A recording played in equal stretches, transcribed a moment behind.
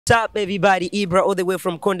What's up, everybody? Ibra all the way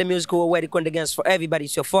from Konde Music Worldwide, Konde Guns for everybody.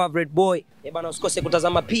 It's your favorite boy. Bana usikose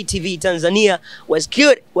kutazama PTV Tanzania. What's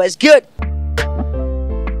good? What's good?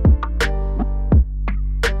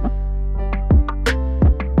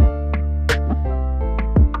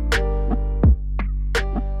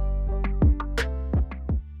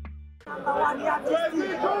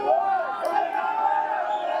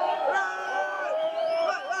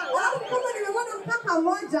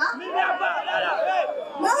 Moja. Mimi hapa.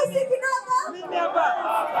 Mimi kidogo. Mimi hapa.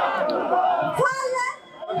 Pale.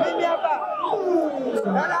 Mimi hapa.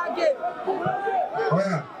 Darage.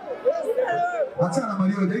 Oya. Achana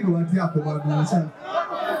Mario jaigo wati yako bwana achana.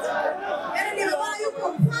 Yaani nimeona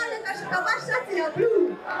yuko pale kashika mashati ya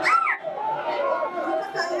blue.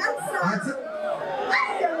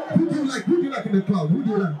 Who do you like in the club? Who do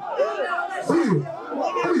you like? Who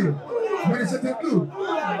you? When it's a blue.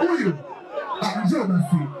 Who you? Njoo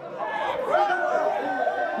basi.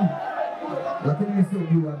 Lakini sio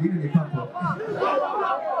blue, hili ni purple.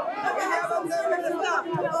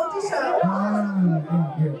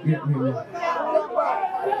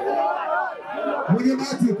 Mwenye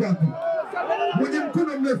bahati yuko wapi? Mwenye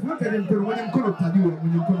mkono mrefu, wote ni mkono, mwenye mkono utajua,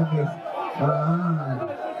 mwenye mkono mrefu.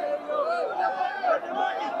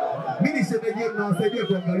 Mimi shemeji nawasaidia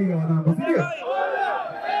kuangalia wanangu, si ndio?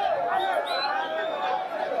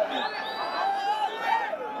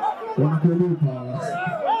 Wanakuogopa.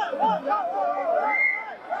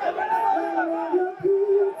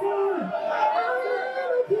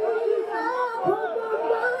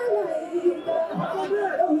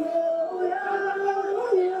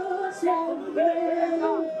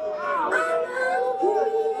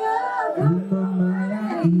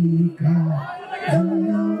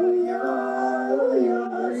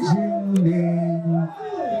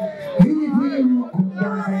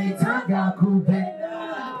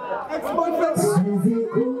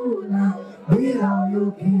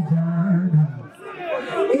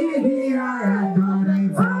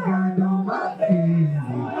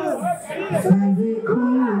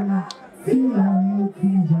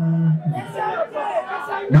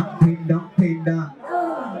 Nampenda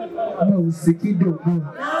Mausi kidogo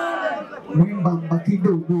Waimba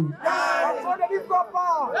kidogo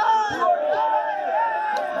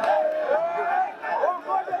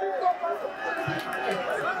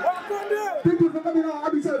people from coming out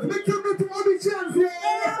Abi Chams, make some noise to Abi Chams,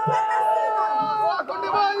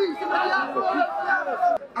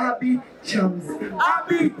 Abi Chams,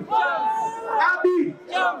 Abi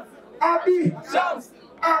Chams, Abi Chams,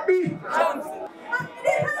 Abi Chams.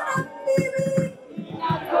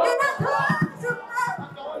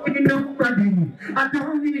 Nobody, I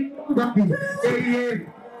don't need nobody. Hey.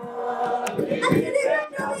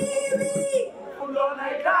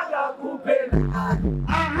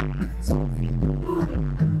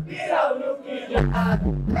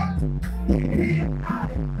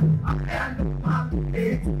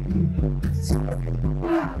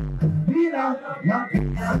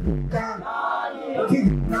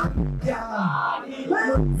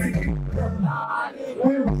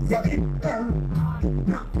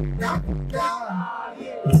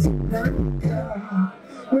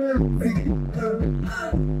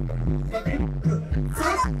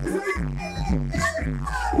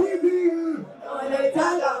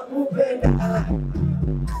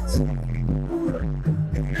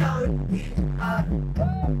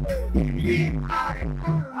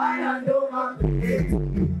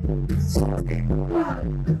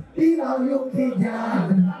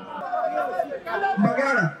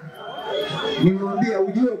 Magara niwaambia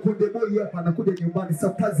ujue Konde boy hapa anakuja nyumbani saa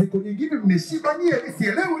kazi iko nyingine mmeshiba nyie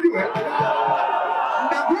nisielewe ujue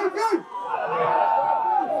na nguvu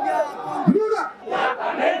Lula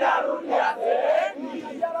nenda rudi ateni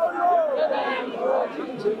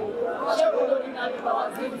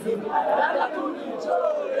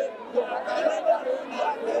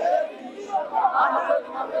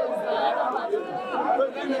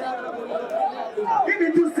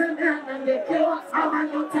Bibi tuseme anangekewa ama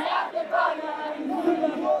nyota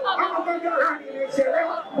ama bagarani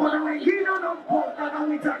nimechelewa mbona wengine wanampota na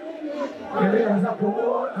wita Nilianza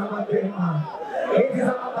kuona mapema hizi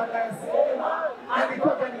za mabanda ya sema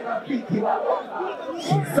alikuwa ni rafiki wa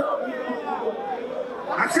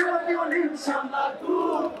Achema nione mshamba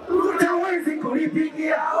tu utawezi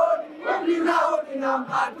kulipigia hodi ni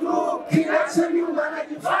namba tu kinacho nyumba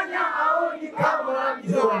najifanya haoni kama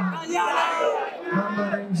anajua mama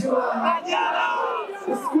anajua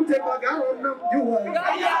usikute Magara unamjua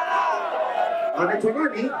anaitwa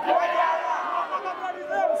nani?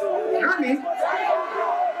 Nani?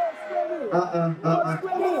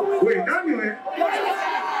 We nani we?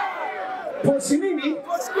 Poshi nini?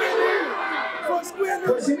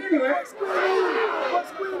 nini wewe?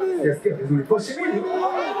 Yes, vizuri. Poshi nini?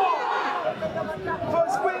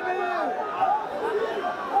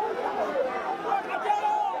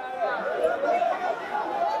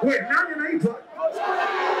 Wewe nani anaitwa?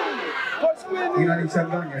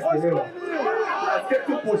 Inanichanganya sielewa.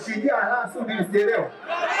 Asikitu poshija alafu mimi sielewa.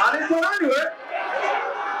 Anaitwa nani wewe?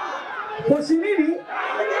 Poshi nini?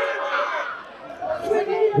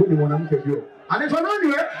 Wewe ni mwanamke ndio. Anaitwa nani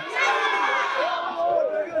wewe?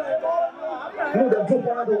 Muda mtupu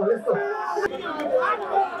hapo waleso.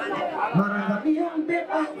 Marangamia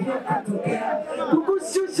mbeba yakatokea.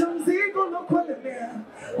 Kukushusha mzigo na kulemea.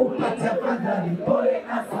 Upate afadhali pole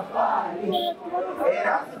na safari.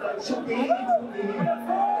 Era shughuli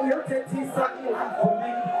yote tisa ila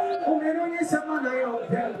kumi. Umeonyesha maana ya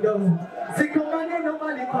upendo. Siko maneno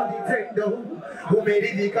bali kwa vitendo.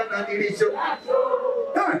 Umeridhika na nilicho.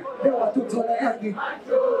 Leo watoto yangu.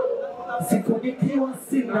 Siku nikiwa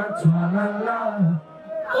sina twalala.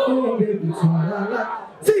 Oh baby twalala.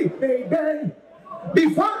 See baby.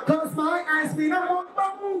 Before I close my eyes, mina mwamba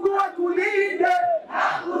Mungu akulinde.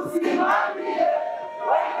 Akusimamie,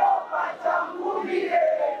 wendo pachangulie.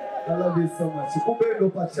 I love you so much. Kupendo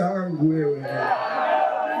pachangu wewe.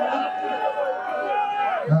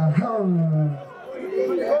 Aha.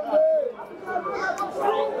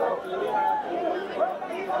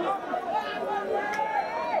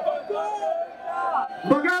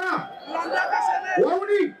 Bagara.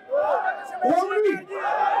 Wauni. Wauni.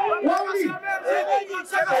 Wauni.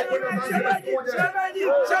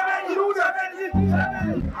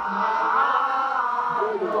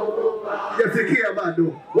 Yasikia bado.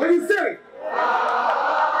 What do you say?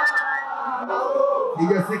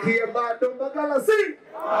 Yasikia bado Bagala sing.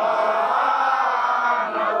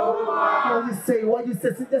 What do you say? What do you say?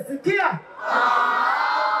 Yasikia.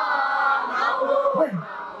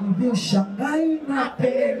 Ndio shangai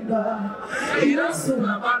napenda. Ila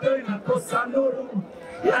sura bado inakosa nuru.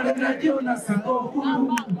 Yani najiona siko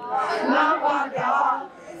huru. Na baada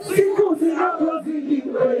siku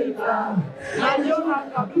zinapoziliweka najiona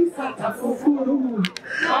kabisa tafukuru.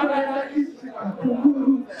 Anaishi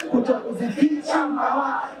kunguru kutokuzificha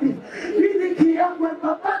mawani. Riziki yangu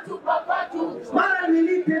papatu. Mara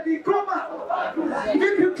nilipe vikoma.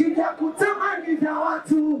 Vipi ukija kutamani vya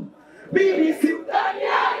watu. Mimi si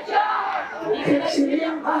utaniacha.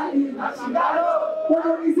 Keshiria mbali mashindano.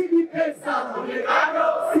 Wanonizidi pesa.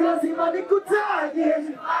 Si lazima nikutaje.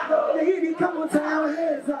 Hili kama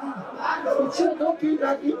utayaweza. Uchono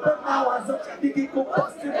kila nipe mawazo.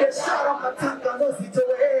 Nikikuposti biashara matangazo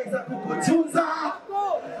sitoweza kukutunza.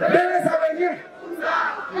 Mbele za wenye.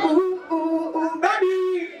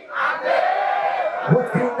 Baby.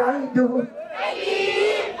 What can I do?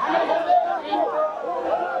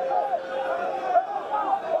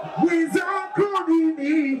 Wizako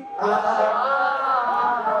nini?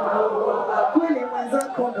 Kweli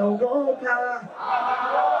mwenzako naogopa.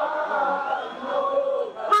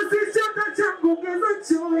 Usichoka changu ngeza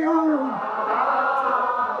choyo.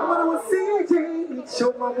 Mwana wasije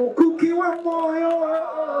nichoma mukuki wa moyo.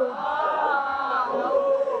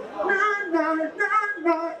 Na.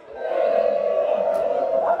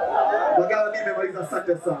 Bagala nimemaliza,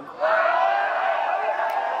 asante sana.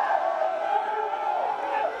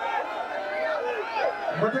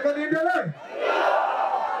 Mataka niendelee?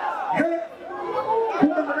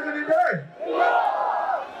 Kumbe mataka niendelee?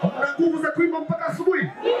 Una nguvu za kuimba mpaka asubuhi?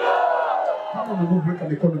 Kama una nguvu weka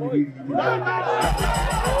mikono miwili hivi.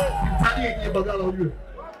 Mtanie kwenye Bagala ujue.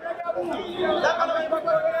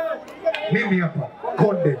 Mimi hapa,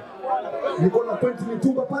 Konde. Niko na point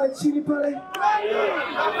mitumba pale chini pale.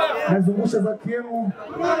 Nazungusha za kiemu,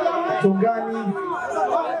 Tongani,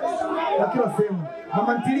 na kila sehemu.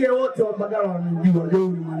 Mama ntilie wote wa Bagala wananijua leo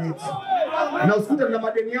ni mwanetu. Na usikuta na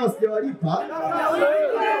madeni yao sijawalipa.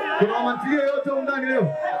 Kuna mama ntilie yote ndani leo.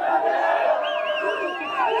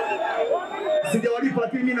 Sijawalipa,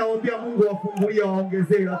 lakini mimi naomba Mungu awafungulie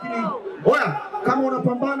waongezee. Lakini oya, kama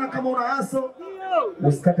unapambana, kama una haso,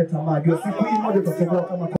 usikate tamaa. Ndio siku hii moja tutatoboa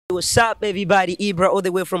kama. What's up everybody, Ibra all the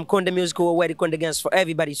way from Konde Music Worldwide, Konde Dance for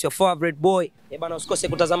everybody. It's your favorite boy. Bana usikose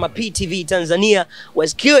kutazama PTV Tanzania.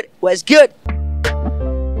 What's good?